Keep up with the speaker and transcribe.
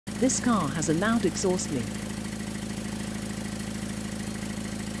This car has a loud exhaust leak.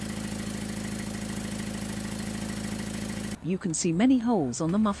 You can see many holes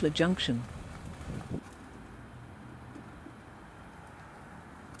on the muffler junction.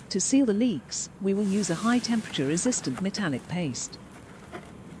 To seal the leaks, we will use a high-temperature resistant metallic paste.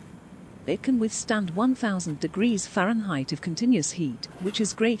 It can withstand 1000 degrees Fahrenheit of continuous heat, which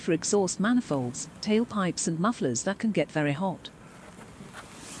is great for exhaust manifolds, tailpipes and mufflers that can get very hot.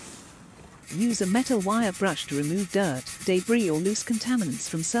 Use a metal wire brush to remove dirt, debris or loose contaminants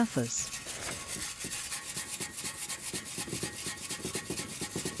from surface.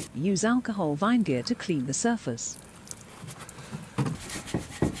 Use alcohol vinegar to clean the surface.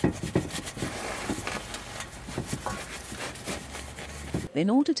 In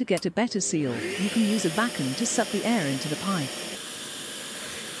order to get a better seal, you can use a vacuum to suck the air into the pipe.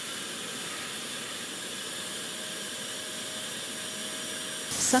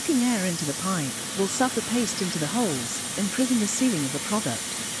 Sucking air into the pipe will suck the paste into the holes, improving the sealing of the product.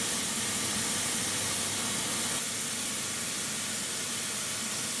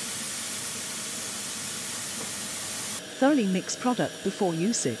 Thoroughly mix product before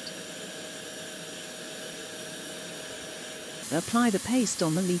using it. Apply the paste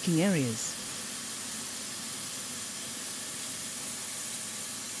on the leaking areas.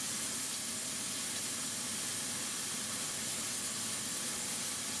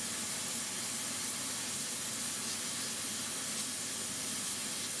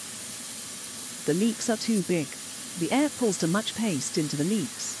 The leaks are too big. The air pulls too much paste into the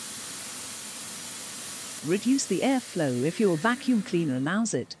leaks. Reduce the airflow if your vacuum cleaner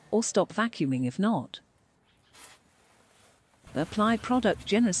allows it, or stop vacuuming if not. Apply product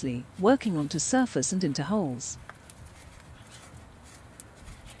generously, working onto surface and into holes.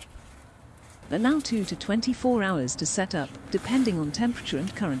 Allow 2 to 24 hours to set up, depending on temperature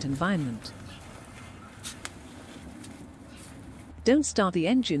and current environment. Don't start the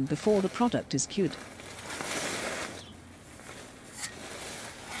engine before the product is cured.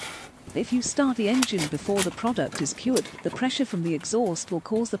 If you start the engine before the product is cured, the pressure from the exhaust will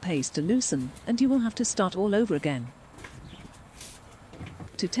cause the paste to loosen, and you will have to start all over again.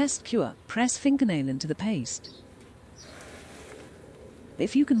 To test cure, press fingernail into the paste.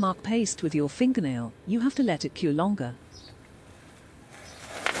 If you can mark paste with your fingernail, you have to let it cure longer.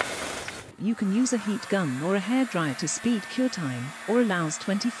 You can use a heat gun or a hairdryer to speed cure time, or allows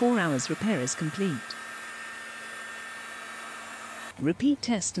 24 hours repair is complete. Repeat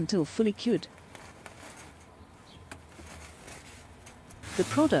test until fully cured. The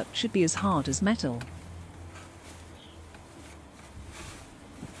product should be as hard as metal.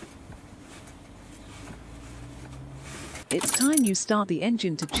 It's time you start the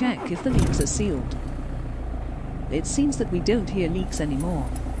engine to check if the leaks are sealed. It seems that we don't hear leaks anymore.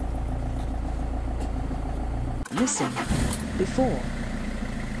 Listen. Before.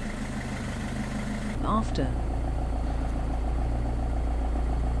 After.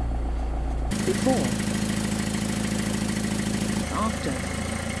 Before. After.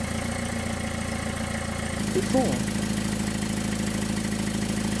 Before.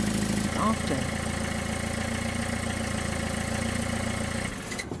 After.